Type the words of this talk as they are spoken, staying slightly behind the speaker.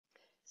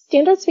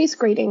Standards-based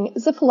grading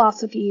is a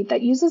philosophy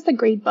that uses the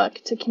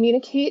gradebook to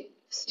communicate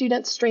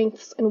students'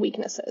 strengths and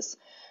weaknesses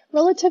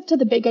relative to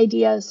the big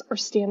ideas or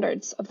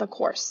standards of the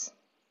course.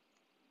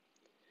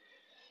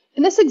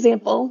 In this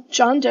example,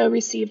 John Doe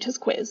received his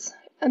quiz,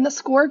 and the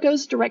score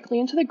goes directly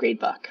into the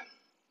gradebook.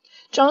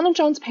 John and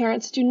John's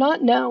parents do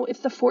not know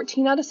if the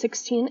 14 out of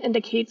 16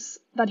 indicates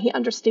that he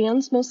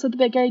understands most of the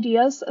big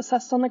ideas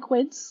assessed on the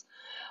quiz,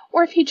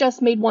 or if he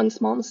just made one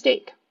small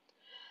mistake.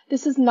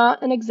 This is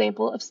not an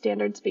example of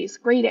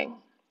standards-based grading.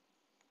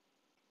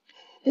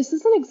 This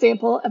is an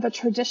example of a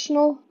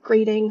traditional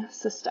grading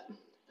system,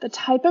 the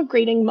type of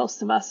grading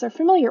most of us are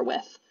familiar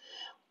with,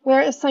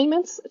 where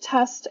assignments,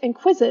 tests, and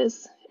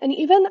quizzes, and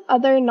even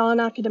other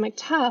non-academic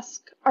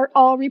tasks are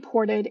all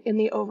reported in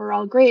the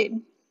overall grade.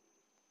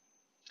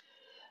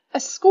 A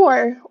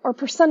score or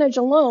percentage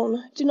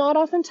alone do not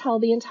often tell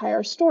the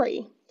entire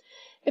story.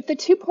 If the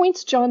 2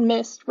 points John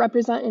missed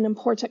represent an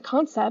important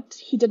concept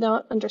he did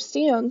not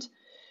understand,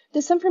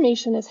 this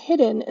information is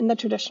hidden in the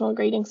traditional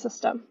grading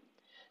system.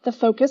 The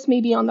focus may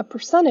be on the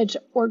percentage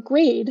or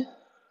grade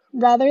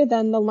rather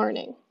than the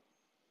learning.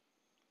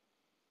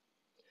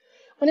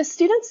 When a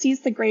student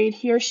sees the grade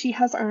he or she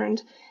has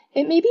earned,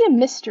 it may be a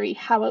mystery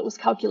how it was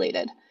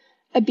calculated.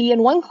 A B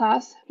in one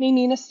class may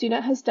mean a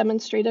student has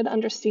demonstrated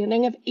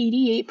understanding of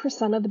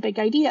 88% of the big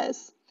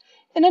ideas.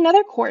 In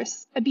another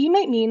course, a B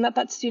might mean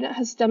that student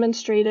has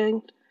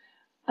demonstrated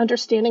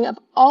understanding of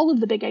all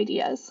of the big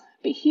ideas,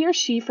 but he or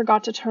she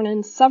forgot to turn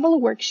in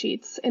several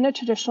worksheets in a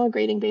traditional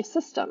grading-based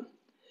system.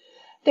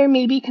 There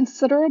may be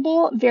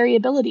considerable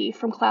variability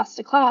from class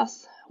to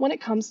class when it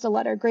comes to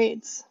letter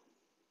grades.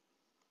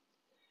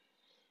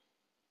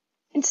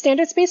 In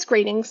standards-based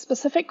grading,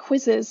 specific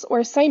quizzes or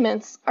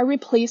assignments are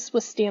replaced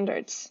with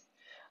standards.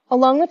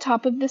 Along the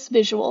top of this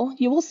visual,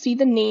 you will see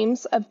the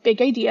names of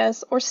big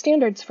ideas or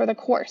standards for the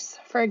course.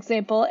 For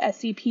example,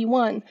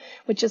 SEP1,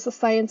 which is a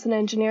science and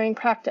engineering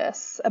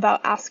practice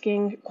about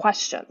asking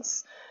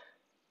questions.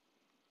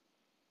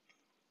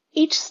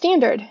 Each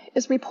standard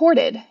is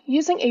reported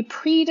using a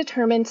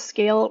predetermined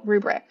scale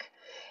rubric.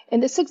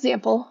 In this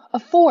example, a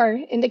 4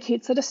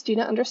 indicates that a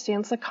student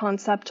understands the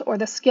concept or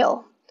the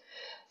skill.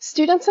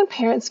 Students and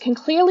parents can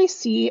clearly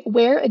see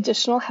where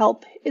additional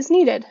help is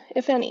needed,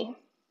 if any.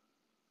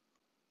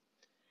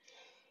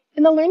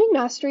 In the Learning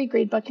Mastery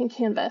Gradebook in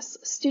Canvas,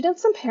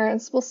 students and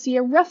parents will see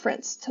a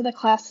reference to the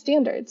class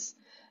standards,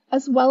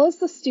 as well as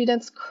the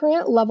student's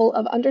current level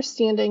of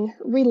understanding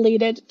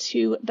related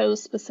to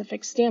those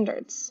specific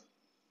standards.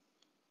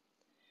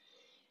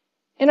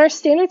 In our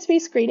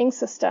standards-based grading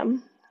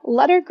system,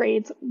 letter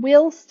grades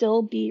will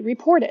still be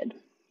reported.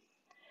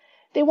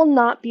 They will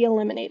not be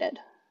eliminated.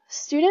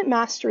 Student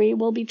mastery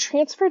will be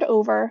transferred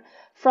over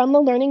from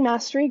the Learning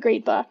Mastery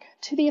Gradebook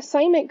to the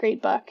Assignment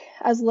Gradebook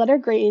as letter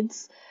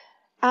grades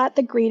at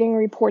the grading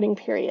reporting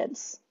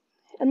periods,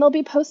 and they'll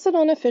be posted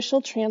on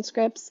official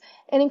transcripts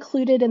and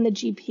included in the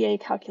GPA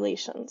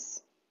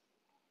calculations.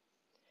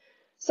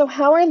 So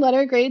how are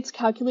letter grades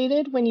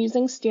calculated when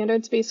using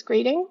standards-based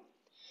grading?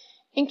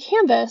 In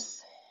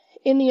Canvas,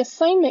 in the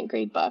Assignment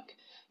Gradebook,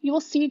 you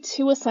will see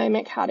 2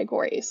 assignment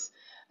categories.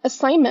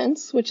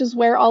 Assignments, which is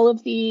where all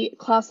of the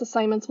class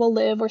assignments will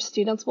live, where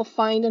students will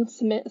find and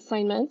submit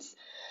assignments.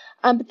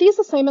 But these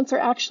assignments are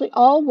actually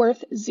all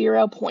worth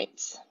 0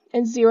 points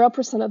and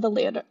 0% of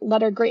the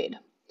letter grade.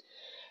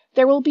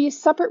 There will be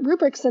separate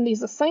rubrics in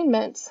these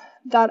assignments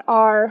that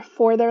are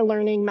for their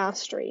learning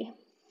mastery,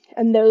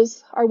 and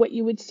those are what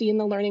you would see in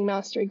the Learning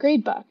Mastery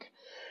Gradebook.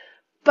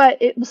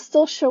 But it will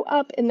still show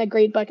up in the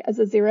gradebook as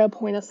a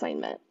 0-point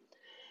assignment.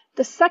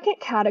 The second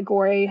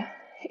category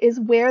is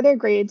where their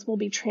grades will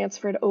be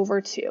transferred over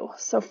to,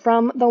 so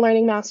from the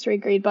Learning Mastery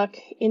Gradebook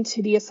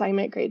into the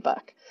Assignment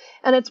Gradebook,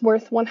 and it's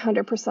worth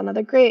 100% of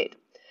the grade.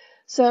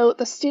 So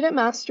the student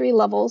mastery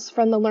levels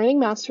from the Learning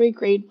Mastery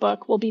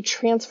Gradebook will be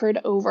transferred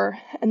over,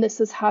 and this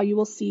is how you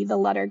will see the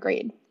letter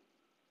grade.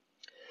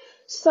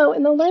 So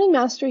in the Learning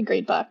Mastery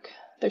Gradebook,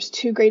 there's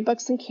 2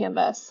 gradebooks in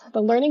Canvas.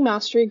 The Learning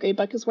Mastery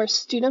Gradebook is where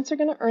students are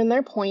going to earn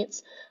their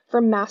points for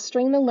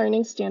mastering the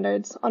learning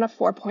standards on a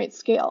 4-point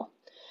scale.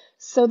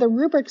 So the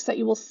rubrics that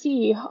you will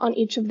see on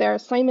each of their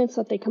assignments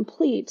that they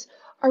complete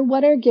are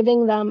what are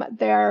giving them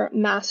their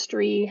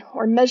mastery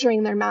or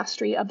measuring their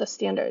mastery of the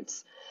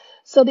standards.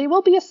 So they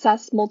will be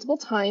assessed multiple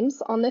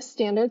times on this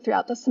standard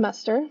throughout the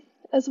semester,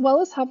 as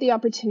well as have the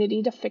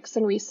opportunity to fix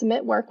and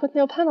resubmit work with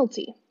no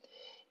penalty.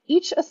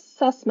 Each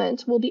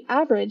assessment will be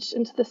averaged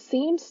into the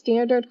same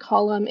standard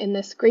column in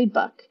this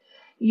gradebook,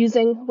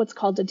 using what's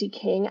called a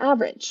decaying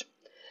average.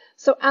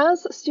 So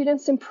as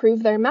students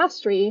improve their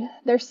mastery,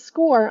 their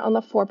score on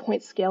the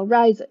 4-point scale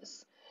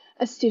rises.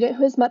 A student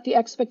who has met the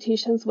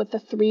expectations with a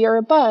 3 or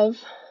above,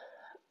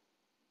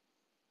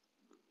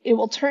 it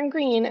will turn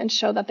green and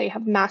show that they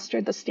have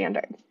mastered the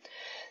standard.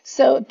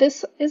 So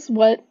this is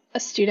what a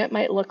student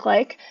might look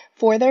like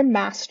for their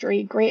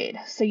mastery grade.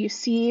 So you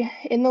see,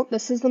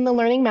 this is in the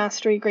Learning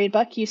Mastery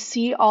Gradebook, you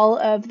see all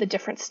of the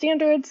different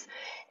standards,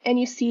 and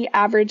you see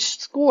average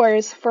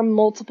scores for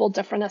multiple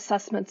different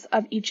assessments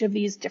of each of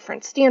these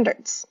different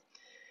standards.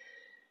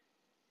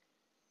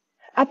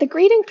 At the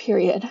grading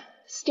period,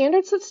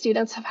 standards that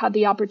students have had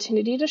the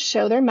opportunity to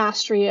show their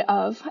mastery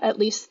of at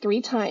least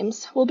 3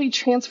 times will be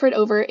transferred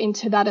over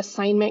into that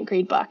assignment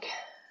gradebook.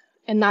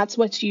 And that's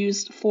what's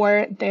used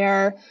for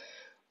their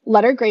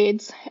letter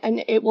grades,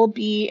 and it will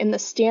be in the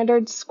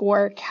standard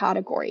score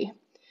category.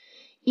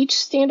 Each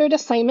standard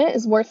assignment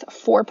is worth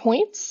 4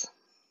 points,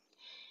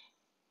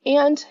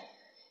 and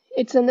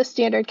it's in the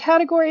standard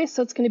category,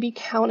 so it's going to be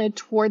counted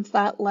towards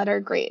that letter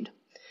grade.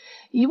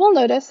 You will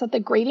notice that the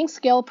grading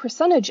scale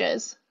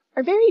percentages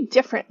are very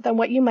different than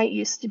what you might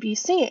used to be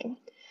seeing.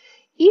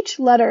 Each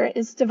letter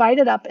is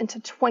divided up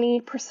into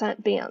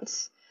 20%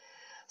 bands.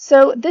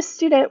 So this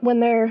student, when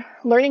their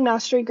learning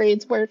mastery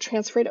grades were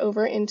transferred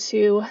over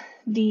into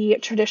the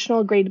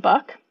traditional grade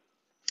book,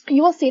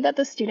 you will see that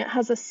the student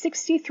has a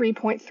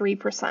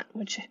 63.3%,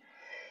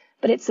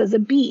 but it says a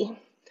B.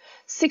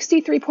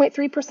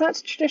 63.3%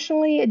 is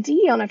traditionally a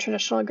D on a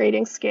traditional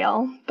grading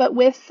scale, but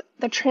with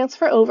the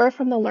transfer over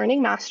from the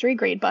learning mastery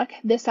gradebook,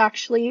 this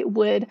actually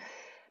would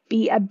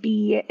be a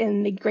B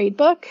in the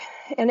gradebook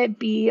and a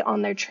B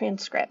on their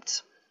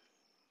transcript.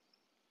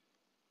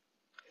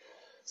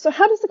 So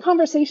how does the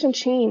conversation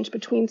change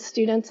between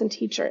students and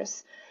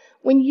teachers?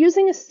 When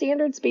using a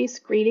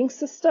standards-based grading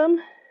system,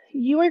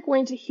 you are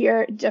going to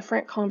hear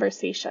different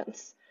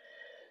conversations.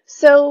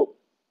 So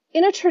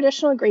in a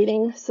traditional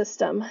grading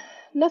system,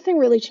 nothing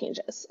really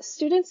changes.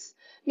 Students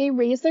may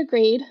raise their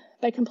grade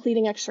by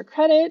completing extra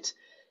credit,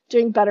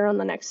 doing better on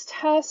the next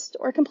test,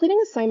 or completing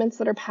assignments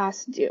that are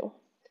past due.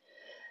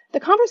 The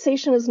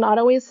conversation is not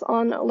always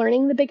on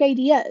learning the big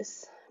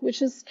ideas,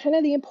 which is kind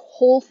of the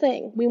whole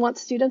thing. We want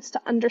students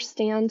to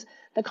understand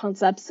the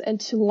concepts and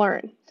to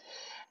learn.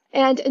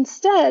 And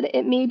instead,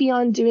 it may be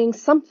on doing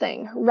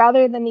something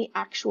rather than the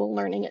actual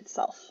learning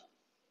itself.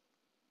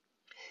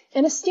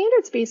 In a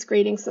standards-based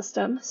grading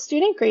system,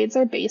 student grades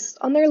are based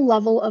on their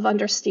level of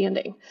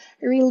understanding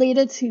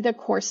related to the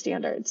core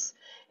standards.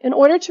 In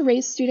order to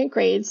raise student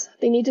grades,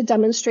 they need to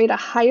demonstrate a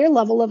higher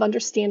level of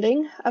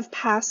understanding of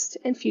past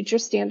and future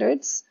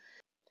standards,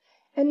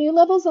 and new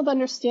levels of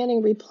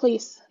understanding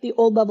replace the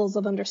old levels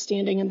of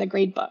understanding in the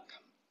gradebook.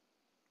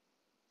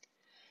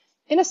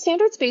 In a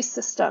standards-based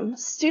system,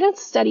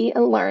 students study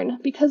and learn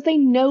because they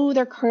know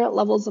their current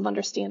levels of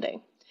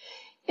understanding.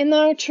 In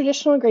the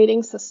traditional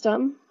grading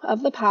system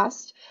of the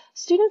past,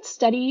 students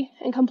study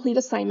and complete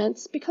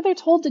assignments because they're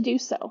told to do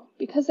so,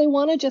 because they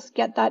want to just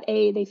get that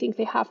A. They think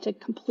they have to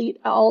complete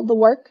all the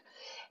work,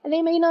 and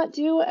they may not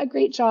do a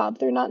great job.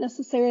 They're not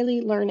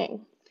necessarily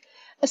learning.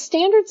 A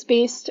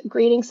standards-based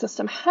grading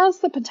system has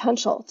the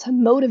potential to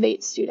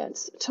motivate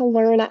students to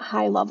learn at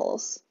high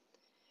levels.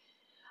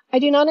 I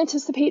do not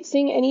anticipate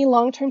seeing any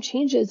long-term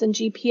changes in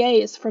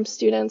GPAs from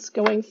students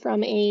going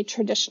from a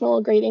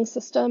traditional grading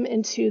system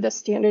into the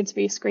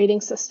standards-based grading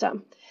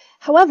system.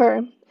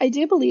 However, I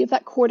do believe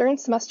that quarter and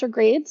semester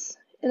grades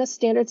in a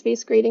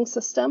standards-based grading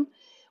system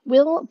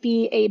will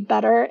be a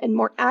better and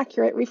more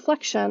accurate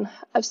reflection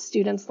of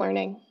students'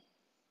 learning.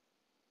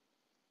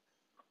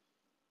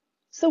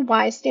 So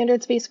why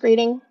standards-based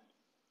grading?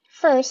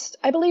 First,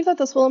 I believe that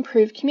this will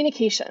improve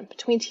communication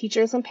between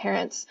teachers and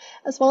parents,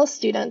 as well as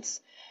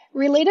students,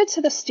 related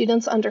to the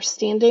students'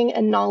 understanding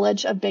and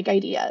knowledge of big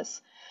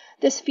ideas.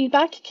 This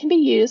feedback can be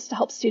used to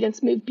help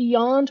students move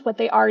beyond what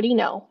they already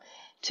know,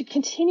 to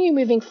continue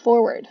moving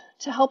forward,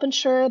 to help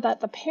ensure that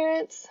the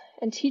parents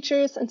and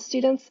teachers and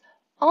students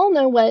all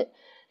know what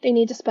they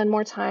need to spend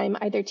more time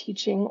either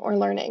teaching or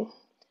learning.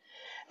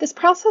 This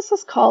process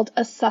is called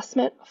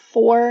assessment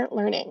for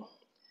learning.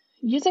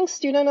 Using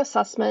student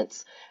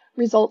assessments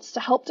results to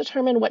help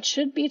determine what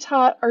should be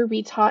taught or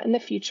retaught in the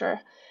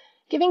future,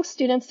 giving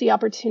students the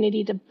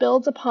opportunity to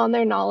build upon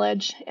their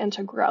knowledge and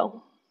to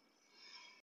grow.